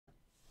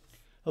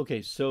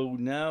Okay, so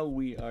now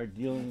we are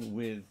dealing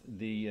with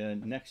the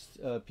next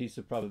piece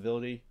of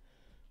probability,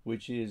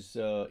 which is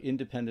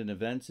independent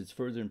events. It's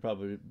further in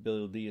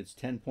probability. It's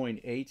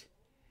 10.8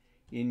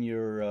 in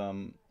your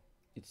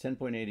it's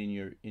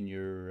 10.8 in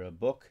your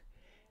book,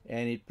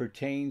 and it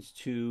pertains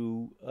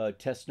to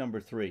test number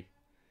 3.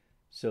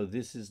 So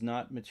this is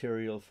not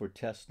material for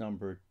test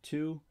number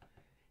 2.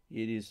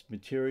 It is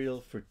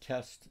material for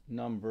test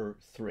number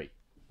 3.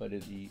 But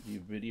the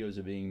videos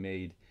are being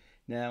made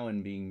now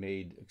and being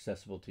made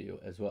accessible to you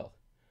as well.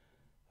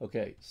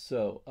 Okay,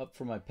 so up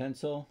for my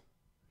pencil,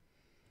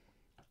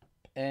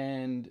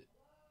 and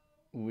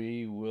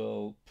we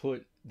will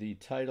put the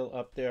title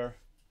up there,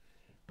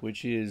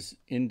 which is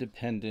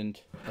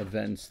independent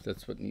events.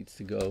 That's what needs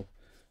to go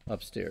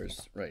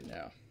upstairs right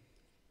now.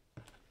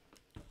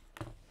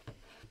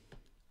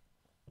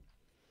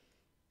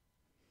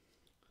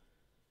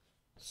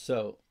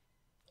 So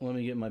let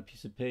me get my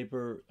piece of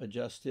paper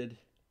adjusted.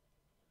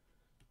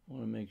 I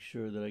want to make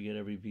sure that I get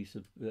every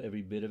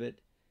bit of it.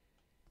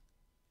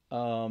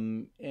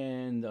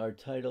 And our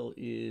title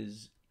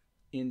is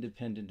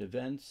independent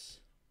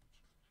events.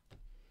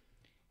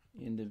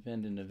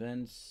 Independent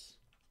events.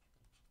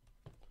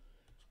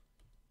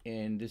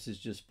 And this is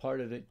just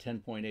part of it,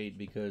 10.8,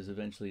 because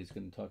eventually it's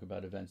going to talk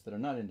about events that are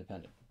not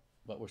independent.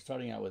 But we're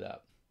starting out with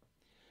that.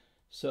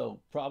 So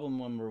problem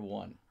number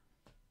 1.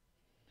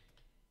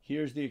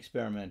 Here's the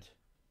experiment.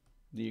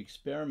 The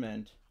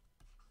experiment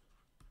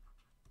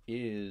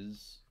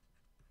is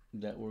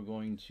that we're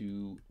going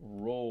to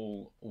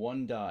roll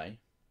one die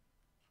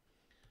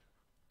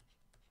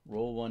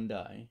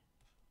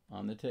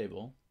on the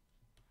table.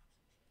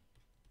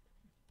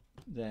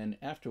 Then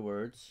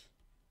afterwards,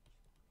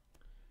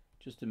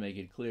 just to make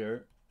it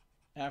clear,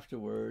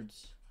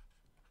 afterwards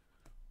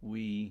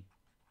we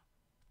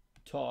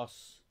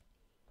toss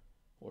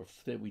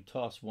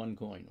one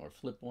coin, or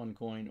flip one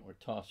coin, or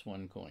toss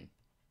one coin.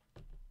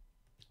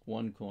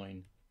 One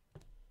coin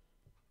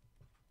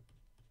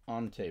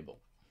on table.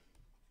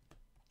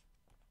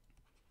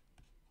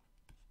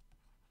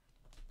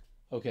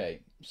 Okay,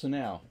 so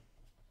now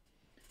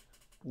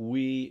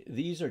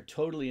these are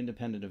totally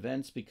independent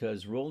events,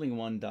 because rolling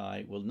one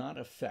die will not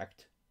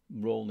affect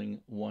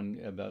rolling one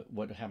about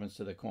what happens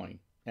to the coin,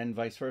 and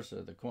vice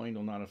versa. The coin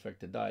will not affect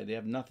the die. They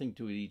have nothing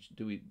to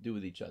do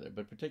with each other.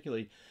 But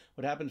particularly,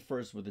 what happens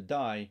first with the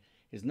die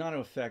is not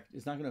going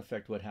to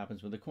affect what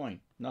happens with the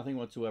coin. Nothing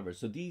whatsoever.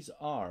 So these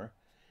are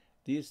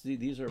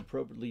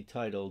appropriately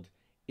titled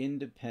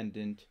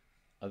independent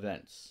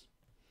events.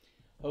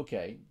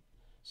 Okay,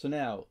 so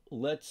now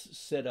let's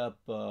set up.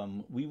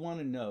 We want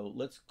to know.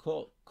 Let's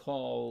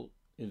call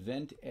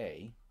event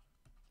A.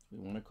 We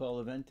want to call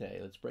event A.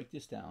 Let's break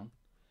this down.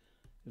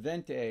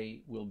 Event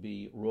A will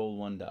be roll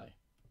one die.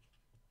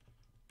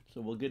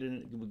 So we'll give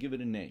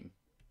it a name.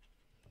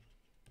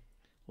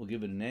 We'll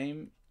give it a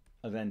name,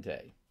 event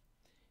A.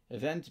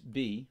 Event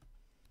B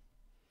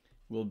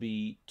will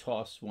be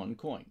toss one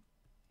coin.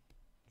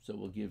 So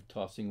we'll give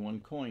tossing one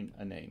coin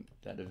a name,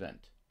 that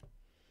event.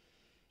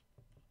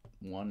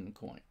 One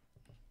coin.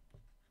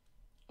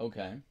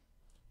 Okay.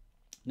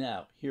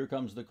 Now, here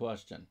comes the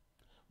question.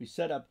 We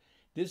set up,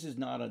 this is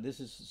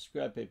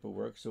scrap paper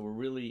work, so we're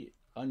really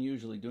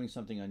unusually doing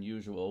something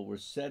unusual. We're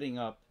setting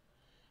up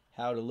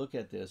how to look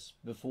at this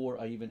before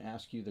I even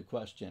ask you the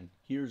question.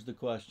 Here's the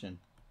question.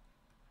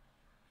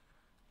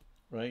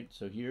 Right?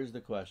 So here's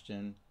the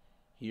question.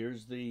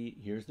 Here's the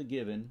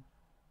given.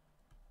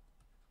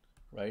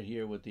 Right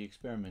here what the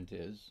experiment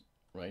is.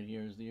 Right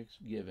here is the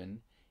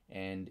given.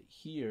 And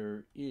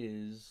here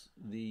is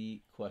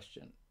the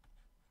question.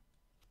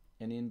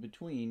 And in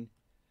between,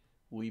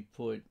 we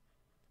put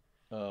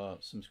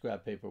some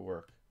scrap paper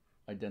work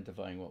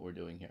identifying what we're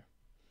doing here.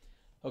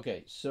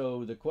 Okay,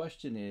 so the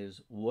question is,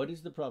 what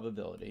is the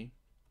probability?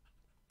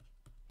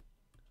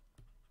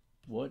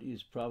 What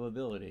is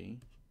probability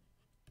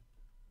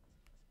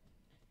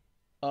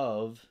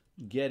of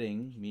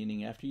getting,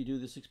 meaning after you do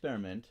this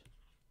experiment,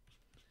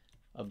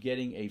 of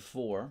getting a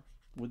 4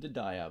 with the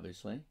die,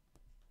 obviously,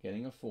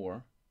 getting a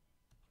 4,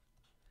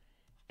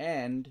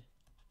 and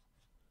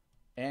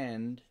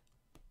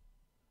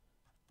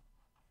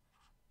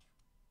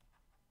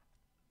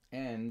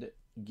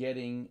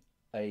getting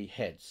a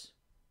heads,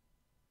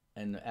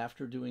 and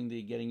after doing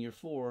the getting your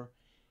 4,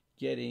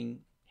 getting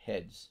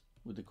heads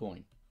with the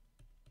coin,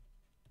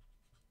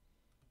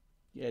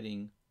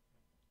 getting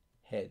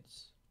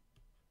heads.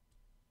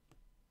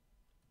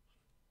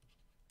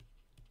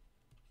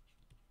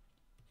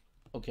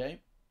 Okay,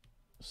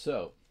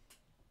 so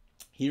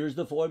here's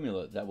the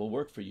formula that will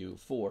work for you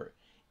for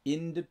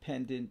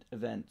independent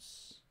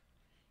events.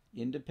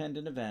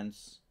 Independent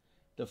events,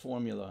 the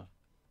formula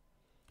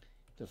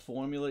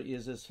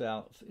is as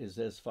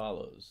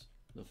follows.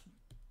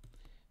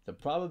 The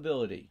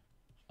probability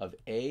of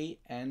A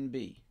and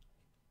B,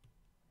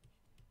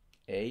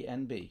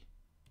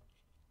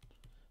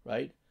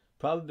 right?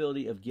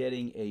 Probability of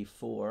getting a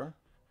 4,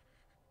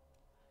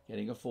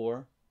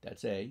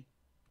 that's A,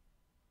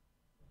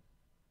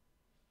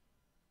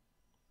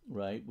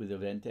 right, with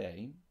event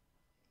A,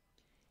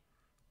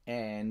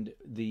 and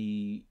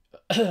the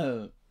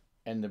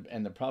and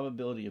the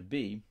probability of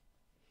B.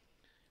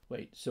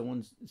 Wait,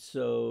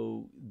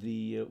 so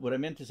the what I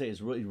meant to say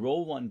is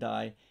roll one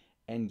die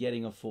and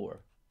getting a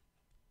 4.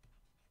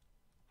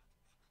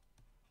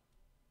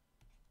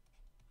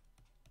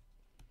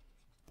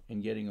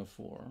 And getting a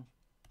 4.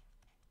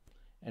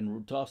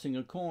 And tossing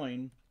a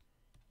coin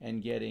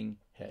and getting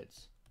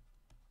heads.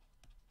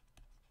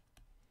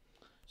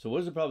 So what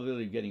is the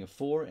probability of getting a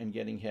 4 and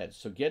getting heads?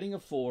 So getting a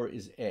 4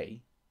 is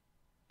A.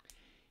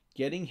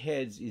 Getting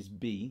heads is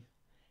B.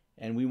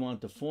 And we want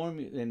the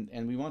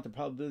and we want the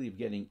probability of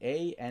getting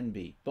A and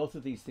B. Both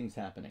of these things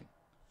happening.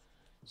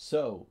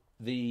 So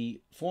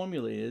the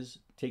formula is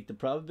take the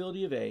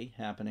probability of A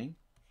happening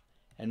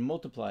and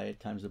multiply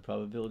it times the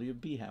probability of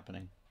B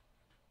happening.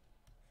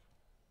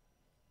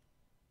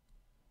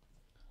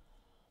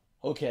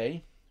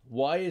 Okay,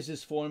 why is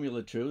this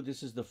formula true?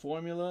 This is the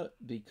formula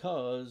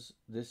because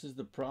this is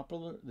the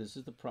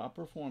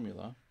proper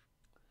formula,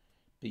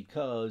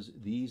 because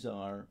this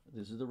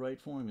is the right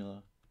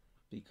formula,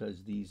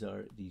 because these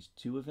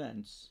two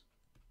events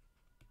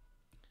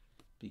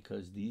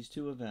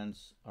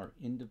are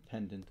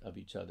independent of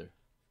each other.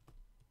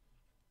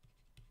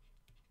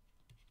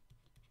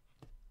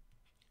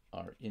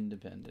 Are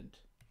independent.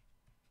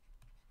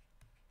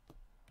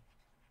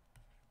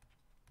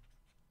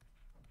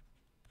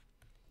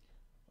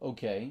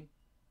 Okay,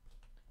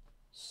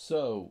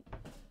 so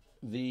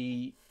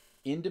the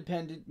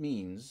independent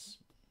means,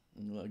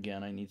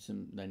 again, I need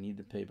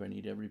the paper. I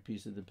need every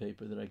piece of the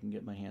paper that I can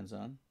get my hands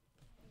on.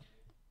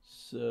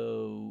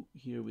 So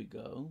here we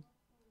go.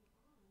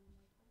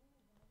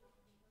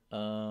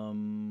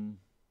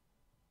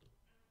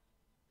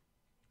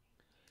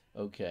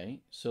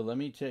 Okay, so let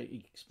me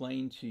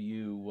explain to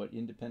you what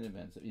independent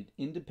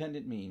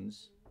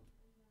means.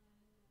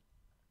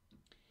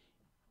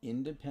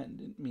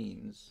 Independent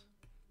means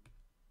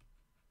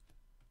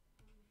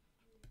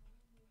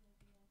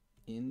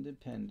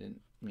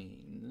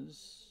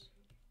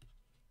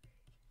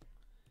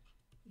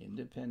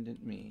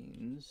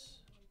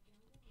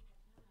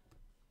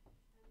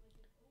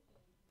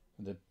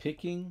the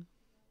picking,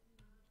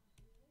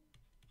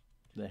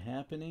 the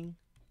happening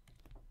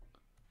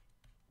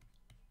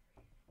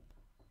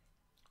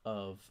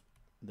of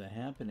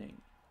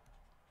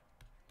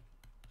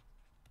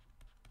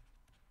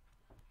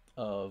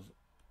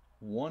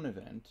one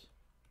event,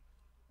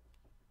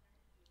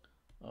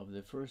 of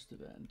the first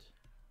event,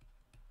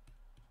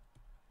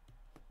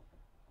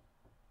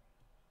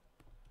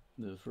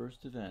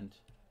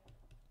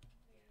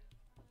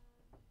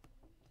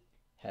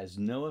 has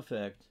no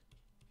effect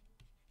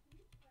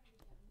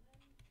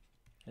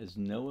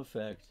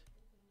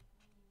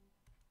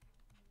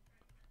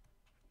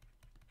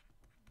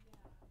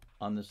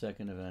on the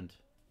second event.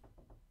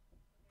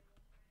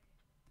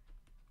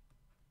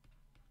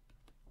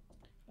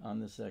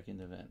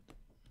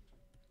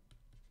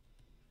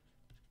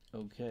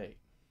 Okay,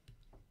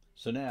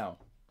 so now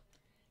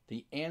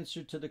the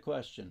answer to the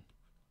question.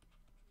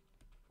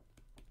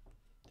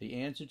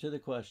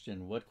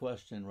 What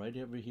question? Right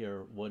over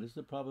here. What is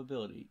the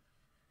probability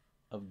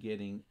of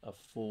getting a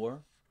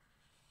 4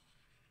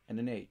 and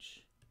an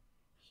H?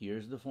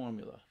 Here's the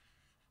formula.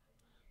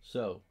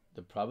 So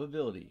the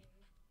probability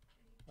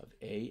of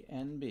A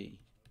and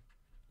B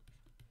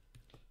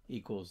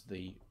equals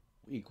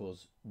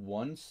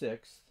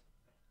 1/6,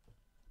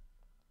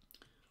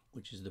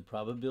 which is the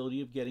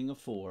probability of getting a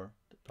 4.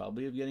 The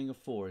probability of getting a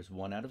 4 is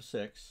 1 out of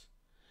 6.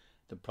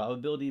 The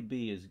probability of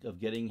B of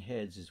getting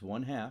heads is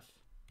 1/2.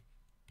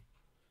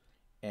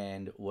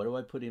 And what do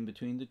I put in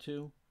between the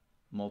two?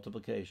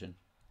 Multiplication.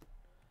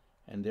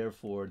 And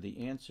therefore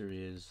the answer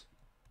is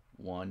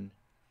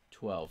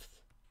 1/12.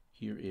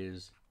 Here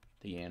is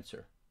the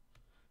answer.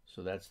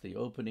 So that's the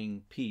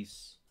opening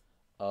piece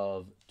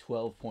of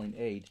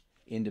 12.8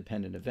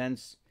 independent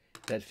events.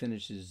 That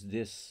finishes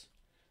this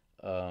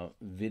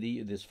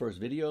this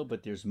first video,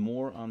 but there's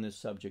more on this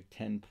subject,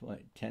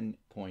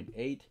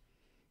 10.8,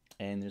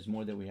 and there's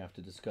more that we have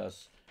to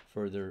discuss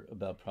further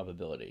about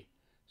probability.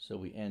 So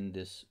we end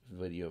this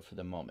video for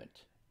the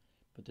moment,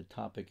 but the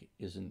topic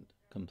isn't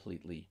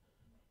completely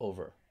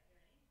over.